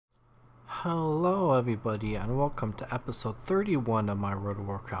Hello everybody and welcome to episode 31 of my World of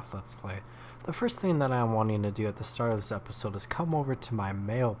Warcraft Let's Play. The first thing that I'm wanting to do at the start of this episode is come over to my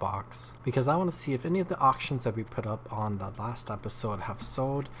mailbox because I want to see if any of the auctions that we put up on the last episode have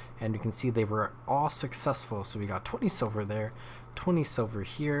sold, and you can see they were all successful. So we got 20 silver there, 20 silver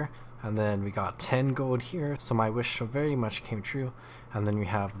here, and then we got 10 gold here, so my wish very much came true. And then we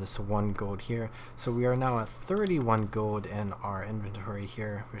have this 1 gold here, so we are now at 31 gold in our inventory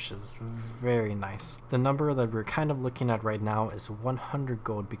here, which is very nice. The number that we're kind of looking at right now is 100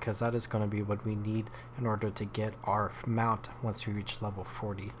 gold because that is going to be what we need in order to get our mount once we reach level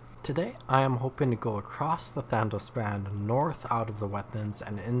 40. Today I am hoping to go across the Thandol Span north out of the wetlands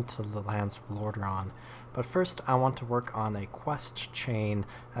and into the lands of Lordaeron. But first I want to work on a quest chain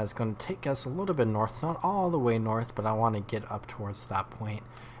that's going to take us a little bit north, not all the way north, but I want to get up towards that point.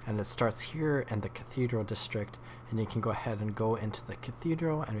 And it starts here in the Cathedral District, and you can go ahead and go into the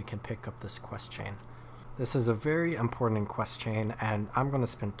Cathedral and we can pick up this quest chain. This is a very important quest chain, and I'm going to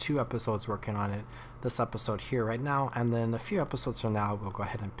spend 2 episodes working on it. This episode here right now, and then a few episodes from now we'll go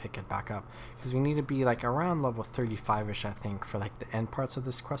ahead and pick it back up, because we need to be like around level 35ish I think for like the end parts of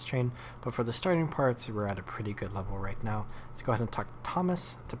this quest chain, but for the starting parts we're at a pretty good level right now. Let's go ahead and talk to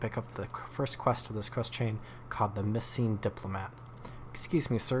Thomas to pick up the first quest of this quest chain called the Missing Diplomat.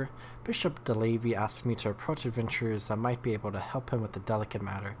 Excuse me, sir. Bishop DeLavy asked me to approach adventurers that might be able to help him with the delicate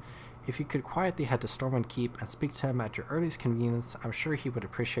matter. If you could quietly head to Stormwind Keep and speak to him at your earliest convenience, I'm sure he would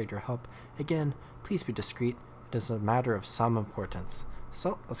appreciate your help. Again, please be discreet. It is a matter of some importance.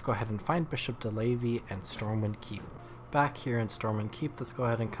 So, let's go ahead and find Bishop DeLavy and Stormwind Keep. Back here in Stormwind Keep, let's go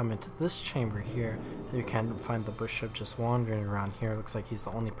ahead and come into this chamber here. You can find the bishop just wandering around here. Looks like he's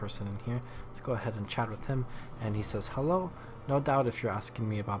the only person in here. Let's go ahead and chat with him. And he says, "Hello. No doubt if you're asking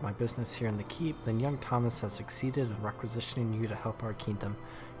me about my business here in the keep, then young Thomas has succeeded in requisitioning you to help our kingdom.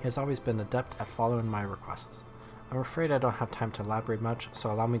 He has always been adept at following my requests. I'm afraid I don't have time to elaborate much,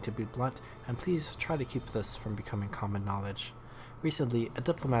 so allow me to be blunt, and please try to keep this from becoming common knowledge. Recently, a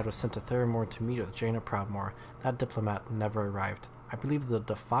diplomat was sent to Theramore to meet with Jaina Proudmoore. That diplomat never arrived. I believe the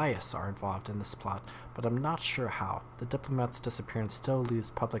Defias are involved in this plot, but I'm not sure how. The diplomat's disappearance still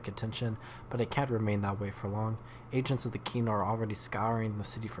leaves public attention, but it can't remain that way for long. Agents of the King are already scouring the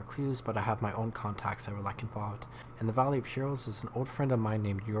city for clues, but I have my own contacts I would like involved. In the Valley of Heroes is an old friend of mine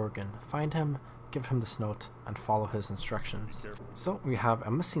named Jorgen. Find him, give him this note, and follow his instructions." So we have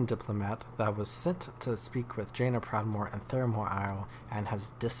a missing diplomat that was sent to speak with Jaina Proudmoore and Theramore Isle and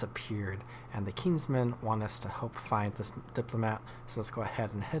has disappeared, and the Kingsmen want us to help find this diplomat, so let's go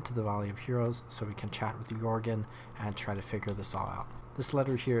ahead and head to the Valley of Heroes so we can chat with Jorgen and try to figure this all out. This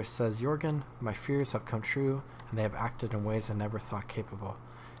letter here says, "Jorgen, my fears have come true, and they have acted in ways I never thought capable.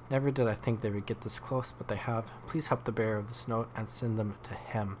 Never did I think they would get this close, but they have. Please help the bearer of this note and send them to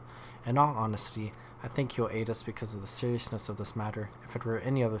him. In all honesty, I think he'll aid us because of the seriousness of this matter. If it were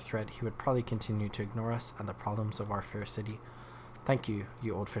any other threat, he would probably continue to ignore us and the problems of our fair city. Thank you,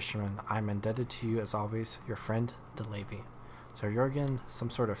 you old fisherman. I am indebted to you as always, your friend, DeLavy." So Jorgen, some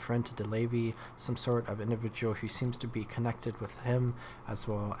sort of friend to DeLavy, some sort of individual who seems to be connected with him, as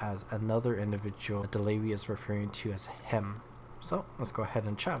well as another individual that DeLavy is referring to as him. So let's go ahead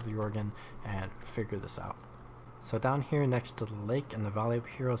and chat with Jorgen and figure this out. So down here next to the lake in the Valley of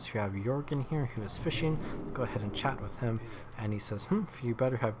Heroes, you have Jorgen here who is fishing. Let's go ahead and chat with him. And he says, you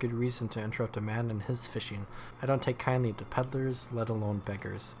better have good reason to interrupt a man in his fishing. I don't take kindly to peddlers, let alone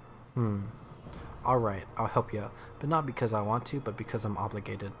beggars. Alright, I'll help you, but not because I want to, but because I'm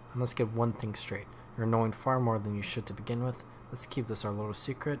obligated. And let's get one thing straight. You're knowing far more than you should to begin with. Let's keep this our little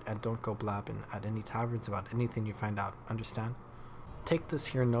secret and don't go blabbing at any taverns about anything you find out. Understand? Take this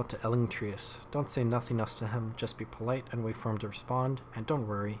here note to Elingtrius. Don't say nothing else to him, just be polite and wait for him to respond, and don't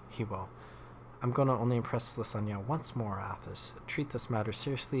worry, he will. I'm gonna only impress Lysania once more, Athos. Treat this matter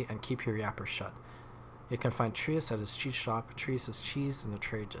seriously and keep your yapper shut. You can find Trius at his cheese shop, Trius' Cheese in the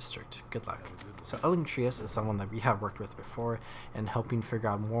Trade District. Good luck. So Elingtrius is someone that we have worked with before in helping figure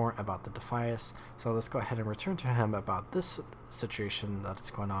out more about the Defias. So let's go ahead and return to him about this situation that is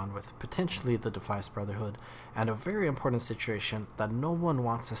going on with potentially the Defias Brotherhood, and a very important situation that no one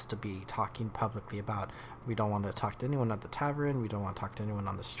wants us to be talking publicly about. We don't want to talk to anyone at the tavern, we don't want to talk to anyone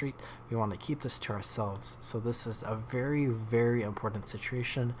on the street, we want to keep this to ourselves. So this is a very, very important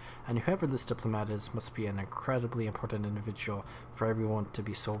situation, and whoever this diplomat is must be an incredibly important individual for everyone to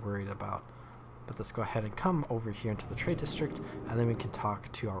be so worried about. But let's go ahead and come over here into the Trade District, and then we can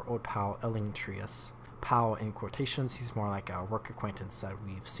talk to our old pal Elingtrius. pal in quotations. He's more like a work acquaintance that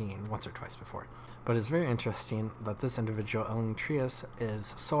we've seen once or twice before. But it's very interesting that this individual, Trias,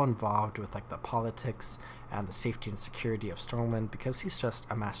 is so involved with like the politics and the safety and security of Stormwind because he's just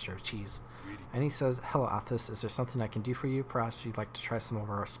a master of cheese. And he says, "Hello Athos, is there something I can do for you? Perhaps you'd like to try some of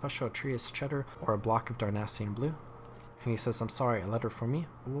our special Trias cheddar or a block of Darnassian blue?" And he says, "I'm sorry, a letter for me?"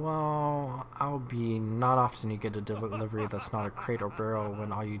 "Well, I'll be not often you get a delivery that's not a crate or barrel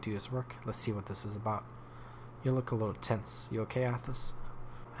when all you do is work. Let's see what this is about." You look a little tense. You okay, Athos?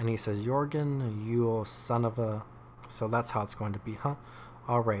 And he says, "Jorgen, you son of a..." So that's how it's going to be, huh?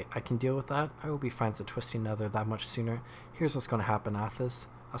 Alright, I can deal with that. I hope he finds the twisting nether that much sooner. Here's what's going to happen, Athos.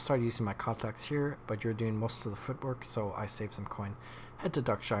 I'll start using my contacts here, but you're doing most of the footwork, so I save some coin. Head to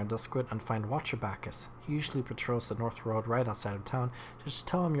Darkshire and Duskwood and find Watcher Bacchus. He usually patrols the North Road right outside of town. Just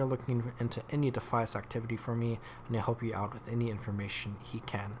tell him you're looking into any Defias activity for me, and he'll help you out with any information he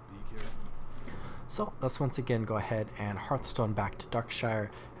can. So let's once again go ahead and Hearthstone back to Darkshire,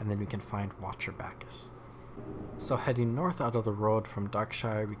 and then we can find Watcher Bacchus. So heading north out of the road from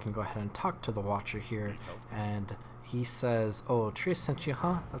Darkshire, we can go ahead and talk to the Watcher here, and he says, "Oh, Trias sent you,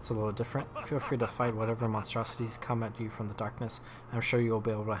 huh? That's a little different. Feel free to fight whatever monstrosities come at you from the darkness. I'm sure you'll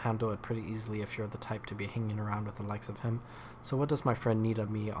be able to handle it pretty easily if you're the type to be hanging around with the likes of him. So what does my friend need of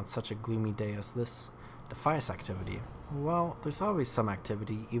me on such a gloomy day as this?" Defias activity. Well, there's always some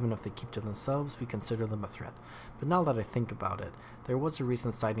activity. Even if they keep to themselves, we consider them a threat. But now that I think about it, there was a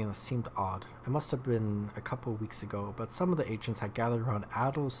recent sighting that seemed odd. It must have been a couple of weeks ago, but some of the agents had gathered around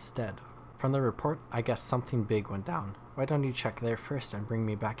Adol's stead. From the report, I guess something big went down. Why don't you check there first and bring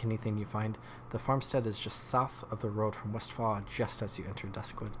me back anything you find? The farmstead is just south of the road from Westfall, just as you enter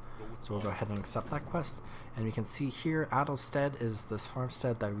Duskwood. So we'll go ahead and accept that quest. And we can see here, Adolstead is this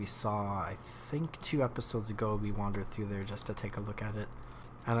farmstead that we saw, I think 2 episodes ago. We wandered through there just to take a look at it.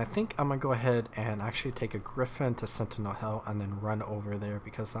 And I think I'm going to go ahead and actually take a griffin to Sentinel Hill and then run over there,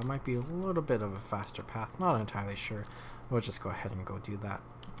 because that might be a little bit of a faster path. Not entirely sure. We'll just go ahead and go do that.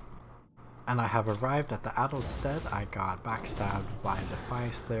 And I have arrived at the Adolstead. I got backstabbed by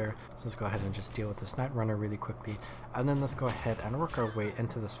Defias there, so let's go ahead and just deal with this Night Runner really quickly, and then let's go ahead and work our way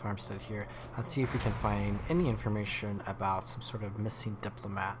into this farmstead here and see if we can find any information about some sort of missing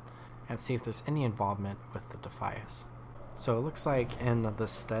diplomat and see if there's any involvement with the Defias. So it looks like in the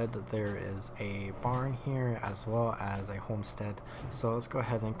stead there is a barn here as well as a homestead. So let's go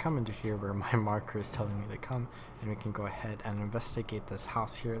ahead and come into here where my marker is telling me to come, and we can go ahead and investigate this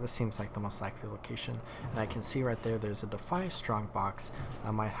house here. This seems like the most likely location, and I can see right there there's a Defias strongbox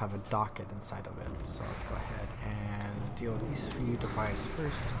that might have a docket inside of it. So let's go ahead and deal with these few Defias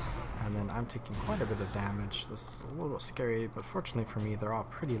first. And then I'm taking quite a bit of damage. This is a little scary, but fortunately for me, they're all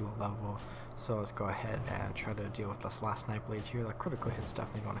pretty low level. So let's go ahead and try to deal with this last Nightblade here. The critical hit's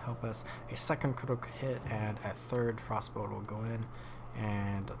definitely going to help us. A second critical hit and a third frostbolt will go in.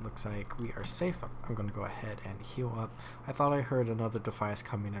 And it looks like we are safe. I'm going to go ahead and heal up. I thought I heard another Defias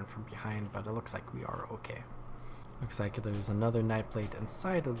coming in from behind, but it looks like we are okay. Looks like there's another Nightblade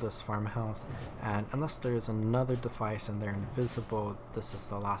inside of this farmhouse, and unless there's another Defias and they're invisible, this is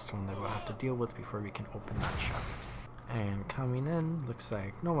the last one that we'll have to deal with before we can open that chest. And coming in, looks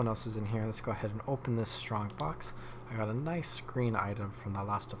like no one else is in here. Let's go ahead and open this strong box. I got a nice green item from the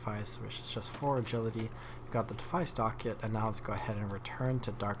last Defias, which is just 4 agility. We got the Defias docket, and now let's go ahead and return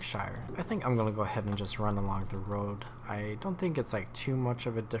to Darkshire. I think I'm going to go ahead and just run along the road. I don't think it's like too much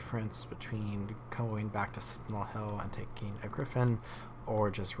of a difference between going back to Sentinel Hill and taking a griffin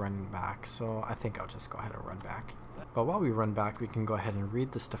or just running back, so I think I'll just go ahead and run back. But while we run back, we can go ahead and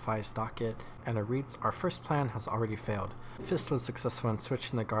read this Defias docket, and it reads, "Our first plan has already failed. Fist was successful in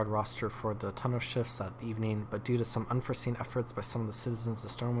switching the guard roster for the tunnel shifts that evening, but due to some unforeseen efforts by some of the citizens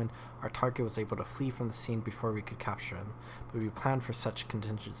of Stormwind, our target was able to flee from the scene before we could capture him. But we planned for such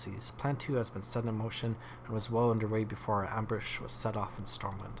contingencies. Plan 2 has been set in motion and was well underway before our ambush was set off in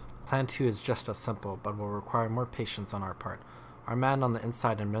Stormwind. Plan 2 is just as simple, but will require more patience on our part. Our man on the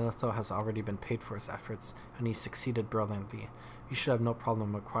inside in Minotho has already been paid for his efforts, and he succeeded brilliantly. You should have no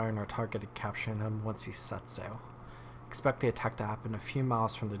problem acquiring our target and capturing him once we set sail. Expect the attack to happen a few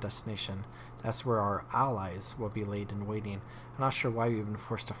miles from their destination. That's where our allies will be laid in waiting. I'm not sure why we've been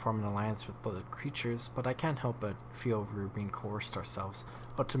forced to form an alliance with the creatures, but I can't help but feel we're being coerced ourselves.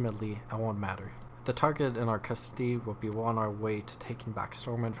 Ultimately, it won't matter. The target in our custody will be well on our way to taking back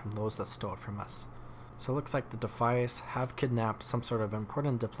Stormwind from those that stole it from us." So it looks like the Defias have kidnapped some sort of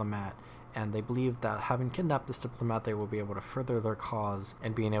important diplomat, and they believe that having kidnapped this diplomat, they will be able to further their cause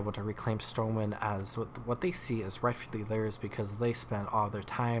and being able to reclaim Stormwind as what they see as rightfully theirs, because they spent all their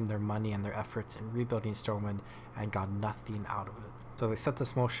time, their money, and their efforts in rebuilding Stormwind and got nothing out of it. So they set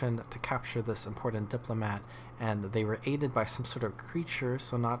this motion to capture this important diplomat, and they were aided by some sort of creature,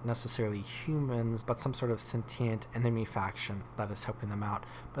 so not necessarily humans, but some sort of sentient enemy faction that is helping them out.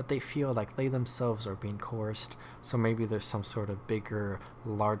 But they feel like they themselves are being coerced, so maybe there's some sort of bigger,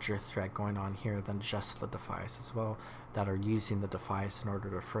 larger threat going on here than just the Defias as well, that are using the Defias in order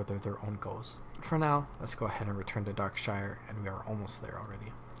to further their own goals. For now, let's go ahead and return to Darkshire, and we are almost there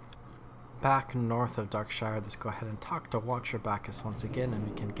already. Back north of Darkshire, let's go ahead and talk to Watcher Bacchus once again, and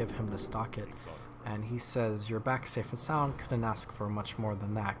we can give him this docket. And he says, "You're back safe and sound, couldn't ask for much more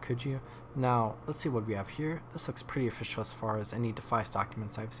than that, could you? Now, let's see what we have here. This looks pretty official as far as any Defias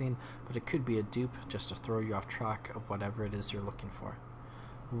documents I've seen, but it could be a dupe just to throw you off track of whatever it is you're looking for."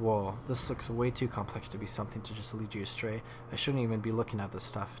 Whoa, this looks way too complex to be something to just lead you astray. I shouldn't even be looking at this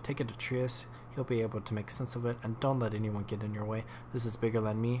stuff. Take it to Trius, he'll be able to make sense of it, and don't let anyone get in your way. This is bigger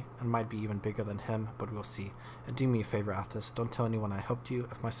than me, and might be even bigger than him, but we'll see. And do me a favor, Athos, don't tell anyone I helped you.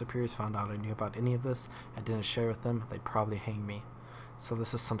 If my superiors found out I knew about any of this and didn't share with them, they'd probably hang me. So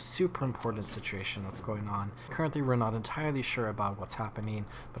this is some super important situation that's going on. Currently we're not entirely sure about what's happening,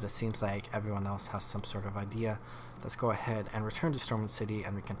 but it seems like everyone else has some sort of idea. Let's go ahead and return to Stormwind City,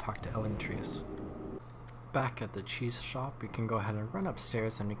 and we can talk to Elingtrius. Back at the cheese shop, we can go ahead and run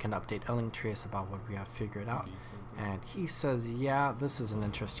upstairs, and we can update Elingtrius about what we have figured out. And he says, yeah, this is an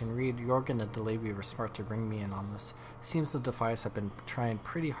interesting read. Jorgen and Delevi were smart to bring me in on this. Seems the Defias have been trying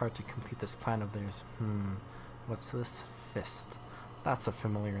pretty hard to complete this plan of theirs. What's this? Fist. That's a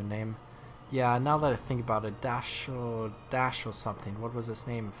familiar name. Yeah, now that I think about it, Dashel something. What was his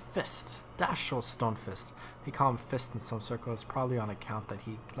name? Fist. Dashel Stonefist. They call him Fist in some circles, probably on account that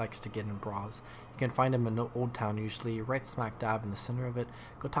he likes to get in brawls. You can find him in Old Town usually, right smack dab in the center of it.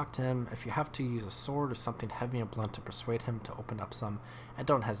 Go talk to him. If you have to, use a sword or something heavy and blunt to persuade him to open up some, and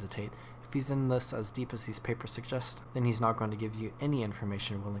don't hesitate. If he's in this as deep as these papers suggest, then he's not going to give you any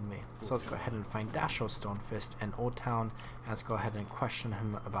information willingly. So let's go ahead and find Dashel Stonefist in Old Town, and let's go ahead and question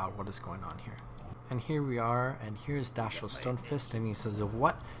him about what is going on here. And here we are, and here's Dashel Stonefist, and he says,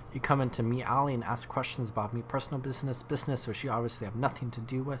 "What? You come into me alley and ask questions about me personal business which you obviously have nothing to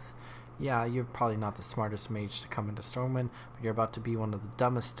do with? Yeah, you're probably not the smartest mage to come into Stormwind, but you're about to be one of the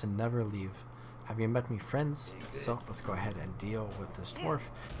dumbest to never leave. Have you met me, friends?" So let's go ahead and deal with this dwarf,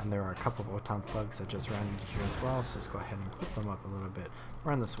 and there are a couple of Otan thugs that just ran into here as well, so let's go ahead and put them up a little bit,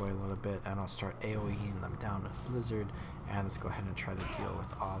 run this way a little bit, and I'll start AoEing them down with Blizzard, and let's go ahead and try to deal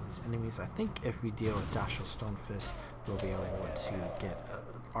with all these enemies. I think if we deal with Dashel Stonefist, we'll be able to get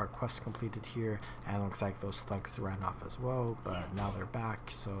our quest completed here, and it looks like those thugs ran off as well, but now they're back,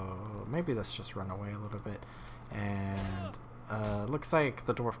 so maybe let's just run away a little bit, and looks like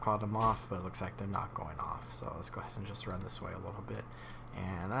the dwarf called them off, but it looks like they're not going off. So let's go ahead and just run this way a little bit.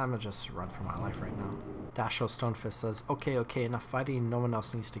 And I'm gonna just run for my life right now. Dashel Stonefist says, okay, enough fighting. No one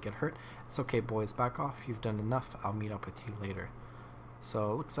else needs to get hurt. It's okay, boys, back off. You've done enough. I'll meet up with you later.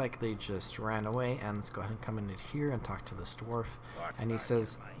 So it looks like they just ran away, and let's go ahead and come in here and talk to this dwarf. And he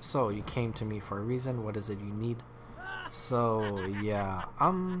says, so you came to me for a reason. What is it you need? So yeah,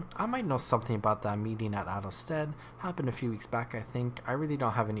 I might know something about that meeting at Adelstead. Happened a few weeks back, I think. I really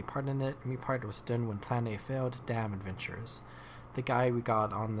don't have any part in it. My part was done when Plan A failed. Damn adventurers. The guy we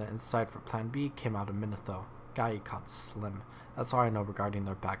got on the inside for Plan B came out of Minotho. Guy called Slim. That's all I know regarding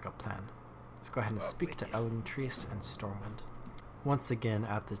their backup plan. Let's go ahead and speak to Elingtrius and Stormwind. Once again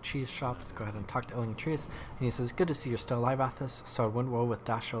at the cheese shop, let's go ahead and talk to Elingtrius, and he says, good to see you're still alive, Athos. So it went well with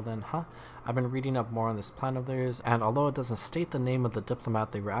Dashel then, huh? I've been reading up more on this plan of theirs, and although it doesn't state the name of the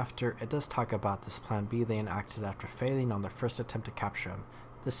diplomat they were after, it does talk about this Plan B they enacted after failing on their first attempt to capture him.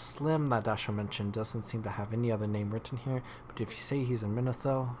 This Slim that Dashel mentioned doesn't seem to have any other name written here, but if you say he's in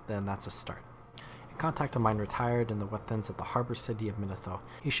Minotho, then that's a start. A contact of mine retired in the wetlands at the harbor city of Minotho.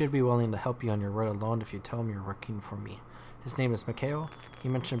 He should be willing to help you on your road alone if you tell him you're working for me. His name is Mikhail. He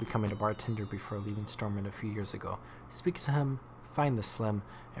mentioned becoming a bartender before leaving Stormwind a few years ago. Speak to him, find the Slim,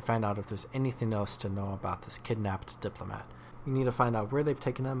 and find out if there's anything else to know about this kidnapped diplomat. We need to find out where they've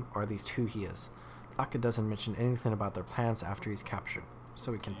taken him, or at least who he is. Lockett doesn't mention anything about their plans after he's captured.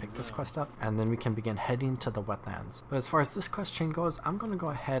 So we can pick this quest up, and then we can begin heading to the wetlands. But as far as this quest chain goes, I'm going to go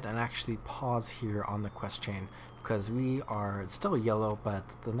ahead and actually pause here on the quest chain, because we are still yellow, but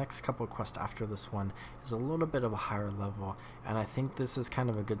the next couple of quests after this one is a little bit of a higher level, and I think this is kind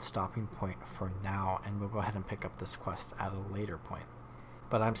of a good stopping point for now, and we'll go ahead and pick up this quest at a later point.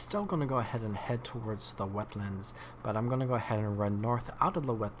 But I'm still going to go ahead and head towards the wetlands, but I'm going to go ahead and run north out of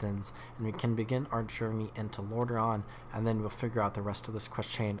the wetlands, and we can begin our journey into Lordaeron, and then we'll figure out the rest of this quest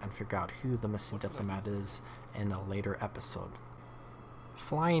chain and figure out who the missing diplomat is in a later episode.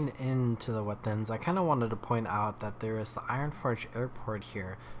 Flying into the wetlands, I kind of wanted to point out that there is the Ironforge Airport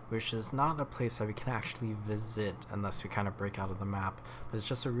here, which is not a place that we can actually visit unless we kind of break out of the map, but it's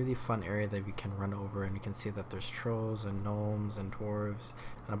just a really fun area that we can run over, and you can see that there's trolls and gnomes and dwarves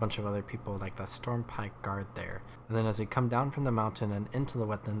and a bunch of other people like that Stormpike guard there. And then as we come down from the mountain and into the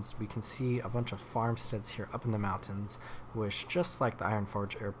wetlands, we can see a bunch of farmsteads here up in the mountains, which just like the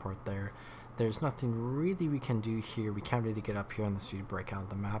Ironforge Airport there, there's nothing really we can do here. We can't really get up here unless we break out of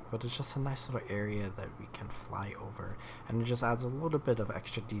the map, but it's just a nice little area that we can fly over, and it just adds a little bit of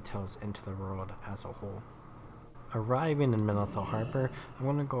extra details into the world as a whole. Arriving in Minotho Harbor, I'm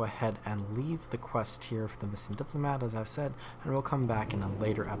going to go ahead and leave the quest here for the Missing Diplomat, as I said, and we'll come back in a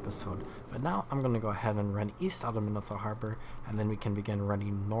later episode. But now I'm going to go ahead and run east out of Minotho Harbor, and then we can begin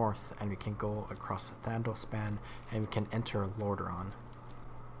running north, and we can go across the Thandol Span, and we can enter Lordaeron.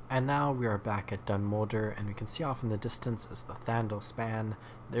 And now we are back at Dun Moder, and we can see off in the distance is the Thandol Span.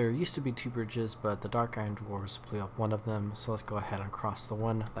 There used to be 2 bridges, but the Dark Iron Dwarves blew up one of them, so let's go ahead and cross the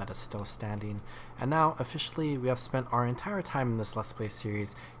one that is still standing. And now, officially, we have spent our entire time in this Let's Play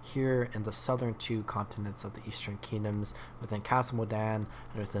series here in the southern 2 continents of the Eastern Kingdoms, within Khaz Modan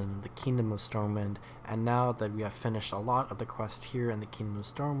and within the Kingdom of Stormwind. And now that we have finished a lot of the quests here in the Kingdom of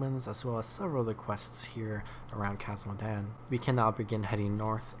Stormwinds, as well as several of the quests here around Khaz Modan, we can now begin heading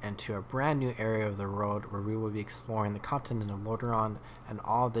north into a brand new area of the world where we will be exploring the continent of Lordaeron and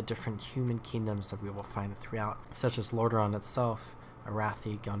all the different human kingdoms that we will find throughout, such as Lordaeron itself,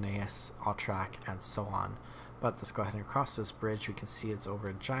 Arathi, Gilneas, Altrak, and so on. But let's go ahead and cross this bridge. We can see it's over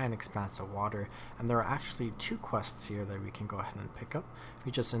a giant expanse of water, and there are actually 2 quests here that we can go ahead and pick up.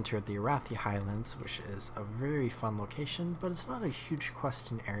 We just entered the Arathi Highlands, which is a very fun location, but it's not a huge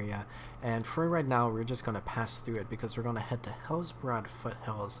questing area, and for right now we're just going to pass through it because we're going to head to Hillsbrad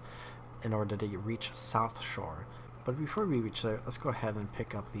Foothills in order to reach Southshore. But before we reach there, let's go ahead and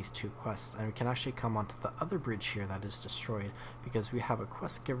pick up these 2 quests, and we can actually come onto the other bridge here that is destroyed, because we have a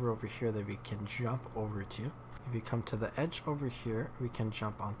quest giver over here that we can jump over to. If you come to the edge over here, we can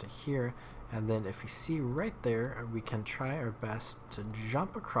jump onto here, and then if you see right there, we can try our best to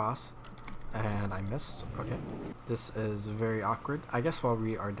jump across, and I missed. Okay, this is very awkward. I guess while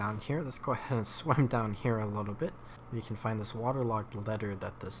we are down here, let's go ahead and swim down here a little bit. You can find this waterlogged letter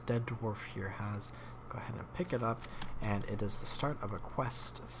that this dead dwarf here has. Go ahead and pick it up, and it is the start of a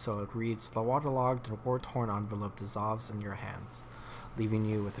quest. So it reads, "The waterlogged and war-torn envelope dissolves in your hands, leaving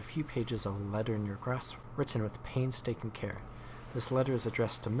you with a few pages of a letter in your grasp, written with painstaking care. This letter is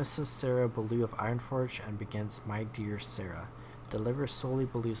addressed to Mrs. Sarah Ballou of Ironforge and begins, 'My dear Sarah. Deliver Solly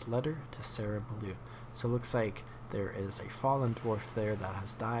Ballou's letter to Sarah Ballou.'" So it looks like there is a fallen dwarf there that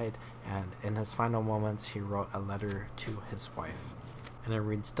has died, and in his final moments he wrote a letter to his wife. And it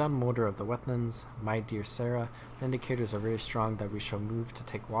reads, "Dun Moder of the Wetlands, my dear Sarah, the indicators are very strong that we shall move to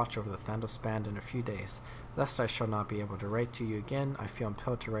take watch over the Thandol Span in a few days. Lest I shall not be able to write to you again, I feel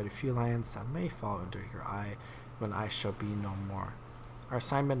impelled to write a few lines that may fall under your eye when I shall be no more. Our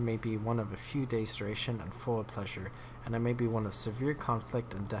assignment may be one of a few days' duration and full of pleasure, and it may be one of severe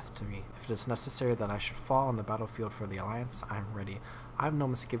conflict and death to me. If it is necessary that I should fall on the battlefield for the Alliance, I am ready. I have no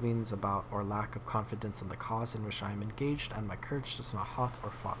misgivings about or lack of confidence in the cause in which I am engaged, and my courage does not halt or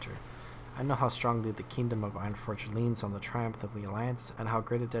falter. I know how strongly the Kingdom of Ironforge leans on the triumph of the Alliance, and how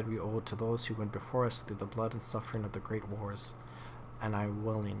great a debt we owe to those who went before us through the blood and suffering of the great wars. And I am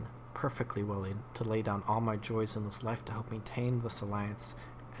willing, perfectly willing, to lay down all my joys in this life to help maintain this alliance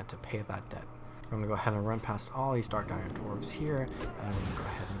and to pay that debt." I'm going to go ahead and run past all these Dark Iron Dwarves here, and I'm going to go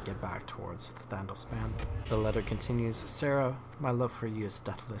ahead and get back towards the Thandol Span. The letter continues, "Sarah, my love for you is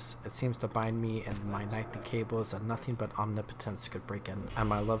deathless. It seems to bind me in my nightly cables that nothing but omnipotence could break in, and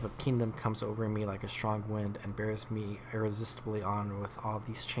my love of kingdom comes over me like a strong wind and bears me irresistibly on with all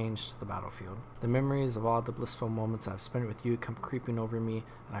these chains to the battlefield. The memories of all the blissful moments I have spent with you come creeping over me,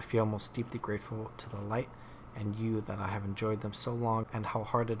 and I feel most deeply grateful to the light and you that I have enjoyed them so long, and how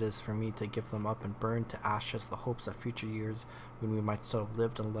hard it is for me to give them up and burn to ashes the hopes of future years when we might still have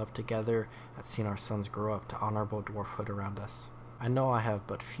lived and loved together and seen our sons grow up to honorable dwarfhood around us. I know I have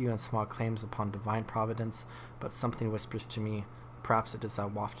but few and small claims upon divine providence, but something whispers to me, perhaps it is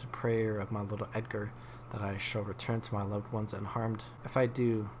that wafted prayer of my little Edgar, that I shall return to my loved ones unharmed. If I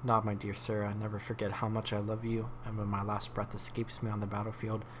do not, my dear Sarah, never forget how much I love you, and when my last breath escapes me on the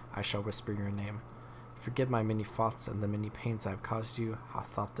battlefield, I shall whisper your name. Forgive my many faults and the many pains I have caused you. How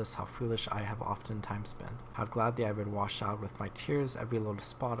thoughtless, how foolish I have oftentimes been. How gladly I would wash out with my tears every little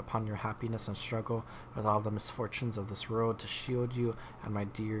spot upon your happiness and struggle with all the misfortunes of this world to shield you and my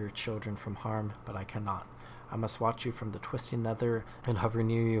dear children from harm, but I cannot. I must watch you from the twisty nether and hover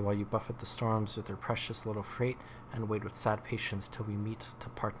near you while you buffet the storms with your precious little freight and wait with sad patience till we meet to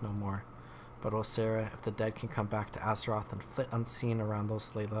part no more. But O Sarah, if the dead can come back to Azeroth and flit unseen around those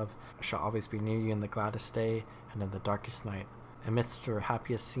they love, I shall always be near you in the gladdest day and in the darkest night, amidst your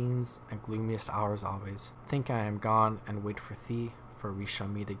happiest scenes and gloomiest hours always. Think I am gone and wait for thee, for we shall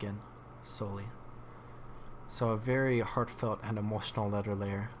meet again, Soli. So a very heartfelt and emotional letter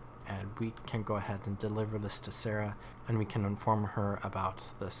there, and we can go ahead and deliver this to Sarah, and we can inform her about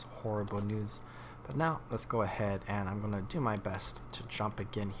this horrible news. But now let's go ahead, and I'm going to do my best to jump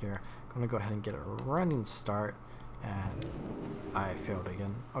again here. I'm going to go ahead and get a running start, and I failed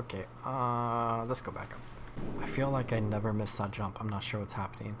again. Okay, let's go back up. I feel like I never missed that jump. I'm not sure what's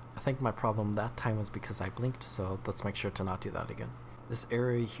happening. I think my problem that time was because I blinked, so let's make sure to not do that again. This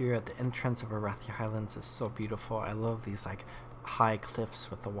area here at the entrance of Arathi Highlands is so beautiful. I love these like high cliffs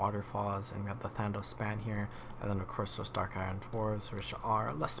with the waterfalls, and we have the Thandol Span here, and then of course those dark iron dwarves, which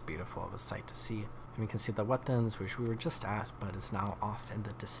are less beautiful of a sight to see. And we can see the wetlands, which we were just at, but is now off in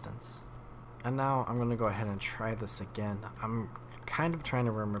the distance. And now I'm going to go ahead and try this again. I'm kind of trying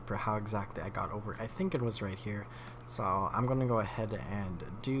to remember how exactly I got over. I think it was right here. So I'm going to go ahead and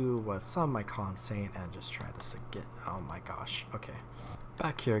do what some might call insane and just try this again. Oh my gosh. Okay.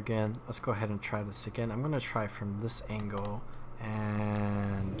 Back here again. Let's go ahead and try this again. I'm going to try from this angle.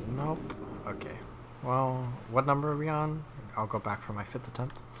 And nope. Okay. Well, what number are we on? I'll go back for my 5th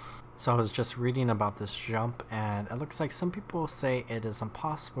attempt. So I was just reading about this jump, and it looks like some people say it is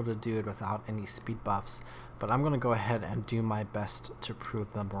impossible to do it without any speed buffs, but I'm going to go ahead and do my best to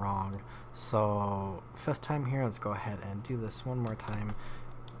prove them wrong. So 5th time here, let's go ahead and do this one more time,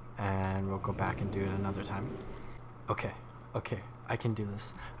 and we'll go back and do it another time. Okay, I can do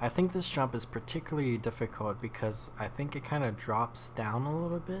this. I think this jump is particularly difficult because I think it kind of drops down a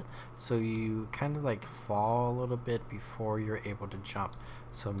little bit, so you kind of like fall a little bit before you're able to jump,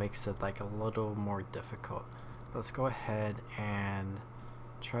 so it makes it like a little more difficult. Let's go ahead and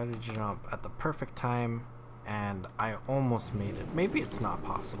try to jump at the perfect time, and I almost made it. Maybe it's not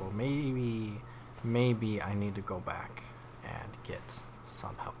possible. Maybe I need to go back and get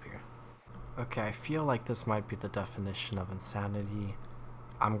some help here. Okay, I feel like this might be the definition of insanity.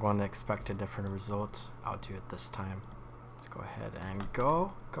 I'm going to expect a different result. I'll do it this time. Let's go ahead and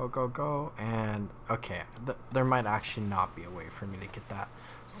go, and okay, there might actually not be a way for me to get that.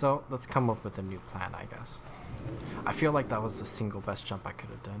 So let's come up with a new plan, I guess. I feel like that was the single best jump I could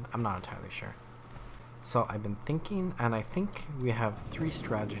have done. I'm not entirely sure. So I've been thinking, and I think we have 3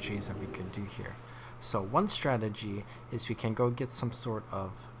 strategies that we could do here. So one strategy is we can go get some sort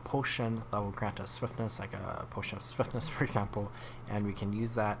of potion that will grant us swiftness, like a potion of swiftness for example, and we can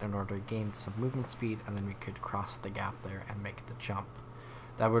use that in order to gain some movement speed, and then we could cross the gap there and make the jump.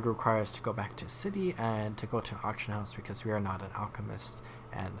 That would require us to go back to a city and to go to an auction house because we are not an alchemist,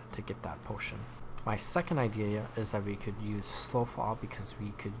 and to get that potion. My second idea is that we could use slow fall because we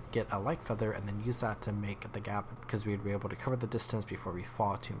could get a light feather and then use that to make the gap because we would be able to cover the distance before we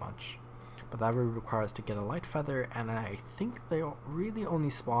fall too much. But that would require us to get a light feather, and I think they really only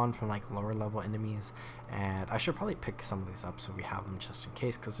spawn from like lower level enemies, and I should probably pick some of these up so we have them just in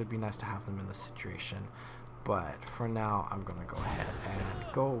case, because it would be nice to have them in this situation. But for now, I'm going to go ahead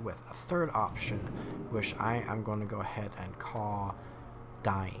and go with a third option, which I am going to go ahead and call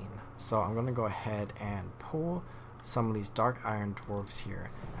dying. So I'm going to go ahead and pull some of these dark iron dwarves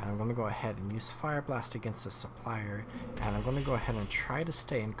here, and I'm going to go ahead and use Fire Blast against the supplier, and I'm going to go ahead and try to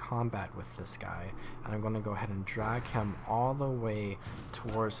stay in combat with this guy, and I'm going to go ahead and drag him all the way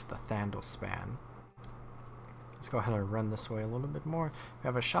towards the Thandol Span. Let's go ahead and run this way a little bit more. We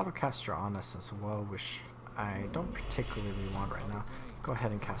have a Shadowcaster on us as well, which I don't particularly want right now. Let's go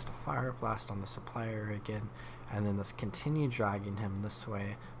ahead and cast a Fire Blast on the supplier again, and then let's continue dragging him this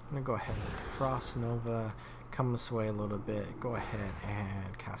way. I'm going to go ahead and Frost Nova, come this way a little bit, go ahead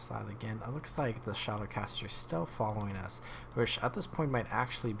and cast that again. It looks like the Shadowcaster is still following us, which at this point might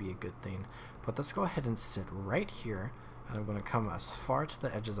actually be a good thing. But let's go ahead and sit right here, and I'm going to come as far to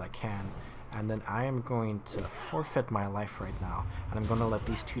the edge as I can, and then I am going to forfeit my life right now, and I'm going to let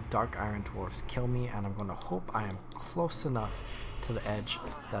these 2 dark iron dwarves kill me, and I'm going to hope I am close enough to the edge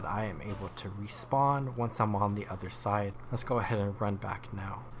that I am able to respawn once I'm on the other side. Let's go ahead and run back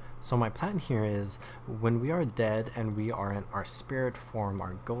now. So my plan here is, when we are dead and we are in our spirit form,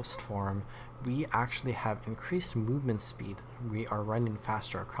 our ghost form, we actually have increased movement speed. We are running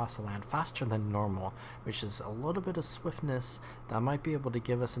faster across the land, faster than normal, which is a little bit of swiftness that might be able to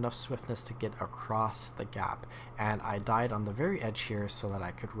give us enough swiftness to get across the gap. And I died on the very edge here so that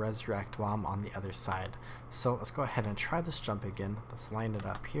I could resurrect while I'm on the other side. So let's go ahead and try this jump again. Let's line it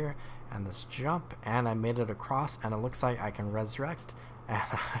up here and this jump, and I made it across, and it looks like I can resurrect.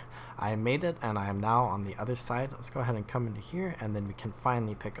 And I made it, and I am now on the other side. Let's go ahead and come into here, and then we can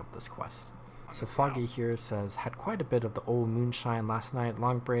finally pick up this quest. So Foggy here says, had quite a bit of the old moonshine last night.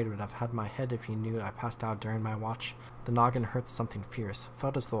 Longbraid would have had my head if he knew I passed out during my watch. The noggin hurt something fierce.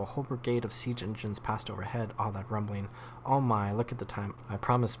 Felt as though a whole brigade of siege engines passed overhead, all that rumbling. Oh my, look at the time. I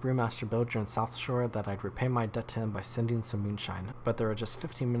promised Brewmaster Bilger in Southshore that I'd repay my debt to him by sending some moonshine. But there are just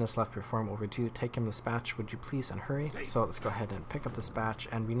 15 minutes left before I'm overdue. Take him this batch, would you please, and hurry? So let's go ahead and pick up this batch,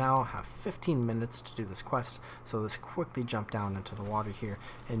 and we now have 15 minutes to do this quest. So let's quickly jump down into the water here,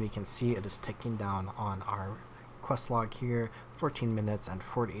 and we can see it is ticking down on our quest log here. 14 minutes and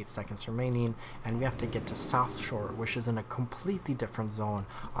 48 seconds remaining, and we have to get to Southshore, which is in a completely different zone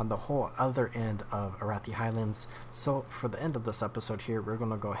on the whole other end of Arathi Highlands. So for the end of this episode here, we're going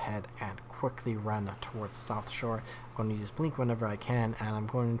to go ahead and quickly run towards Southshore. I'm going to use Blink whenever I can, and I'm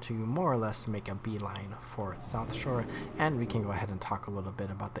going to more or less make a beeline for Southshore, and we can go ahead and talk a little bit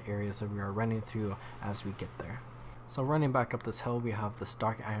about the areas that we are running through as we get there. So running back up this hill, we have this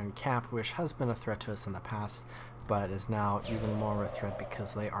Dark Iron Camp, which has been a threat to us in the past, but is now even more of a threat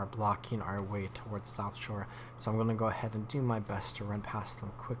because they are blocking our way towards Southshore. So I'm going to go ahead and do my best to run past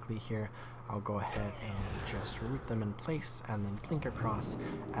them quickly here. I'll go ahead and just root them in place and then blink across,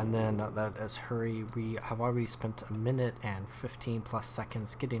 and then that is hurry. We have already spent a minute and 15 plus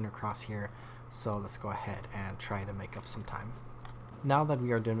seconds getting across here, so let's go ahead and try to make up some time. Now that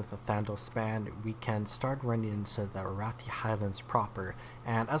we are done with the Thandol Span, we can start running into the Arathi Highlands proper,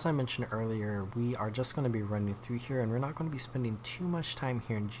 and as I mentioned earlier, we are just going to be running through here, and we're not going to be spending too much time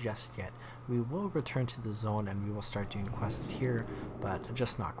here just yet. We will return to the zone and we will start doing quests here, but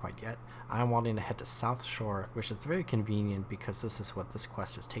just not quite yet. I'm wanting to head to Southshore, which is very convenient because this is what this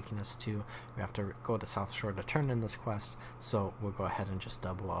quest is taking us to. We have to go to Southshore to turn in this quest, so we'll go ahead and just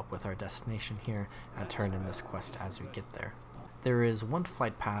double up with our destination here and turn in this quest as we get there. There is one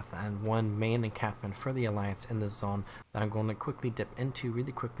flight path and one main encampment for the Alliance in this zone that I'm going to quickly dip into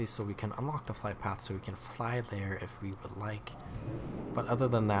really quickly so we can unlock the flight path so we can fly there if we would like. But other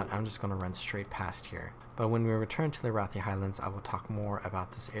than that, I'm just going to run straight past here. But when we return to the Arathi Highlands, I will talk more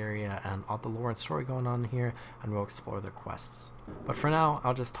about this area and all the lore and story going on here, and we'll explore the quests. But for now,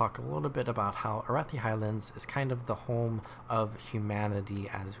 I'll just talk a little bit about how Arathi Highlands is kind of the home of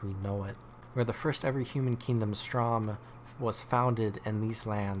humanity as we know it. We're the first ever human kingdom. Strom was founded in these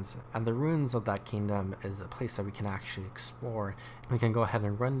lands, and the ruins of that kingdom is a place that we can actually explore. We can go ahead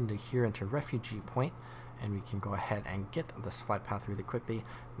and run into here into Refugee Point, and we can go ahead and get this flight path really quickly.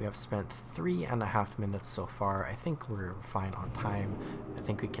 We have spent 3.5 minutes so far. I think we're fine on time. I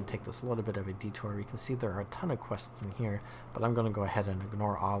think we can take this a little bit of a detour. We can see there are a ton of quests in here, but I'm going to go ahead and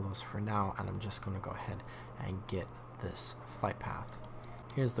ignore all those for now, and I'm just going to go ahead and get this flight path.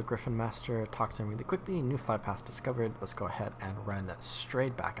 Here's the Griffin Master. Talk to him really quickly. New flight path discovered. Let's go ahead and run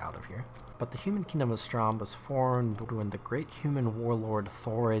straight back out of here. But the human kingdom of Strom was formed when the great human warlord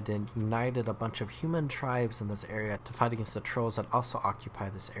Thoradin united a bunch of human tribes in this area to fight against the trolls that also occupy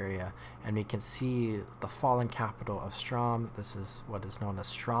this area. And we can see the fallen capital of Strom. This is what is known as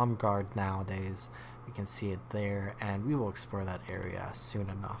Stromgard nowadays. We can see it there, and we will explore that area soon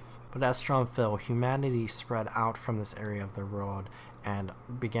enough. But as Strom fell, humanity spread out from this area of the world and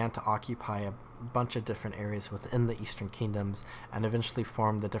began to occupy a bunch of different areas within the Eastern Kingdoms, and eventually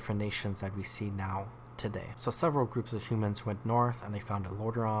formed the different nations that we see now today. So several groups of humans went north and they founded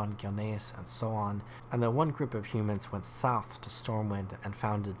Lordaeron, Gilneas, and so on. And then one group of humans went south to Stormwind and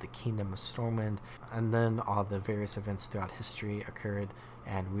founded the Kingdom of Stormwind. And then all the various events throughout history occurred,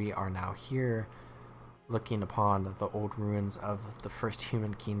 and we are now here looking upon the old ruins of the first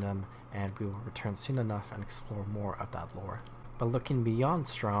human kingdom, and we will return soon enough and explore more of that lore. But looking beyond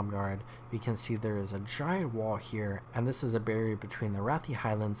Stromgard, we can see there is a giant wall here, and this is a barrier between the Arathi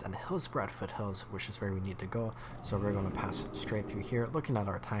Highlands and Hillsbrad Foothills, which is where we need to go. So we're going to pass straight through here. Looking at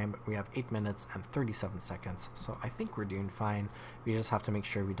our time, we have 8 minutes and 37 seconds, so I think we're doing fine. We just have to make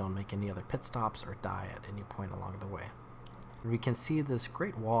sure we don't make any other pit stops or die at any point along the way. We can see this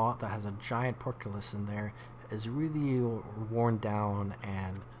great wall that has a giant portcullis in there is really worn down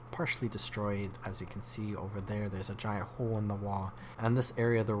and partially destroyed. As you can see over there, there's a giant hole in the wall, and this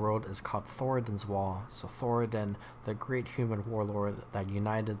area of the world is called Thoradin's Wall. So Thoradin, the great human warlord that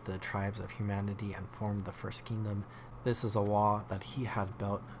united the tribes of humanity and formed the First Kingdom, this is a wall that he had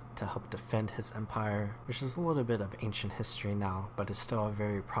built to help defend his empire, which is a little bit of ancient history now, but is still a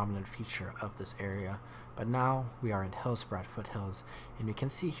very prominent feature of this area. But now we are in Hillsbrad Foothills, and you can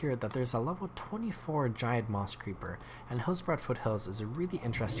see here that there's a level 24 giant moss creeper, and Hillsbrad Foothills is a really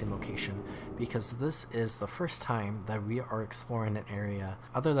interesting location because this is the first time that we are exploring an area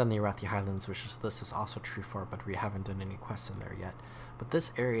other than the Arathi Highlands, which this is also true for, but we haven't done any quests in there yet. But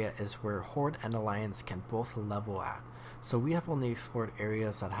this area is where Horde and Alliance can both level at. So we have only explored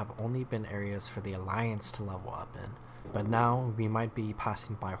areas that have only been areas for the Alliance to level up in. But now we might be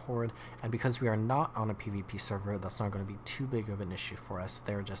passing by Horde, and because we are not on a PvP server, that's not going to be too big of an issue for us.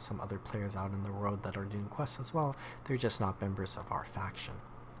 There are just some other players out in the world that are doing quests as well. They're just not members of our faction.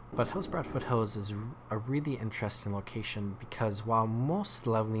 But Hillsbrad Foothills is a really interesting location because while most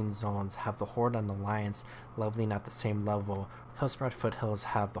leveling zones have the Horde and Alliance leveling at the same level, Hillsbrad Foothills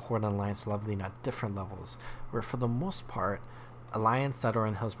have the Horde and Alliance leveling at different levels, where for the most part, Alliance that are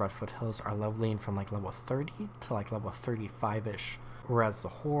in Hillsbrad Foothills are leveling from like level 30 to like level 35-ish, whereas the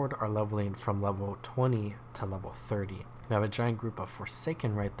Horde are leveling from level 20 to level 30. We have a giant group of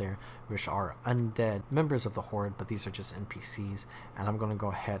Forsaken right there, which are undead members of the Horde, but these are just NPCs, and I'm going to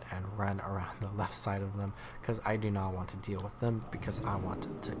go ahead and run around the left side of them because I do not want to deal with them because I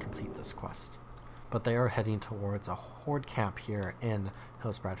want to complete this quest. But they are heading towards a Horde camp here in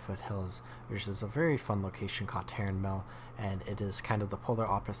Hillsbrad Foothills, which is a very fun location called Terran Mill, and it is kind of the polar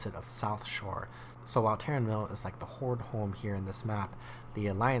opposite of Southshore. So while Terran Mill is like the Horde home here in this map, the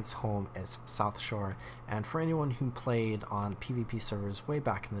Alliance home is Southshore, and for anyone who played on PvP servers way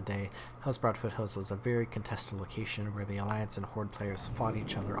back in the day, Hillsbrad Foothills was a very contested location where the Alliance and Horde players fought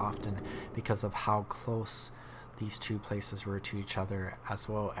each other often because of how close these two places were to each other, as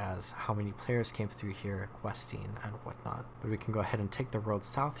well as how many players came through here questing and whatnot. But we can go ahead and take the road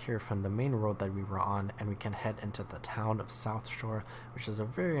south here from the main road that we were on, and we can head into the town of Southshore, which is a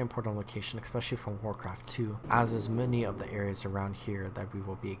very important location, especially from Warcraft 2, as is many of the areas around here that we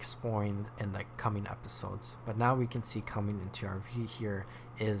will be exploring in the coming episodes. But now we can see coming into our view here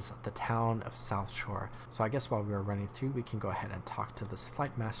is the town of Southshore. So I guess while we are running through, we can go ahead and talk to this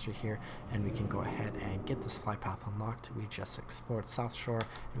flight master here, and we can go ahead and get this flight path unlocked. We just explored Southshore,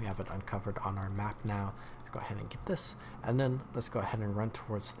 and we have it uncovered on our map now. Let's go ahead and get this, and then let's go ahead and run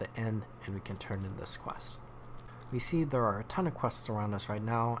towards the end, and we can turn in this quest. We see there are a ton of quests around us right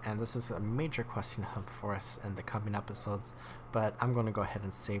now, and this is a major questing hub for us in the coming episodes, but I'm going to go ahead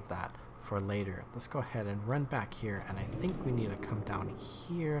and save that for later. Let's go ahead and run back here, and I think we need to come down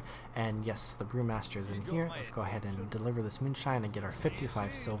here, and yes, the brewmaster is in here. Let's go ahead and deliver this moonshine and get our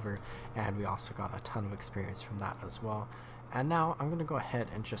 55 silver, and we also got a ton of experience from that as well. And now I'm going to go ahead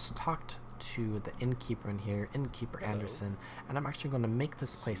and just talk to the innkeeper in here, Innkeeper Anderson, and I'm actually going to make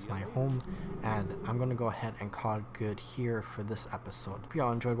this place my home, and I'm going to go ahead and call it good here for this episode. Hope you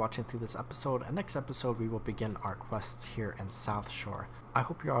all enjoyed watching through this episode, and next episode we will begin our quests here in Southshore. I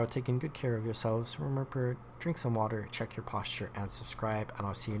hope you all are taking good care of yourselves. Remember, drink some water, check your posture, and subscribe, and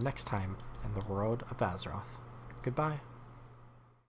I'll see you next time in the world of Azeroth. Goodbye.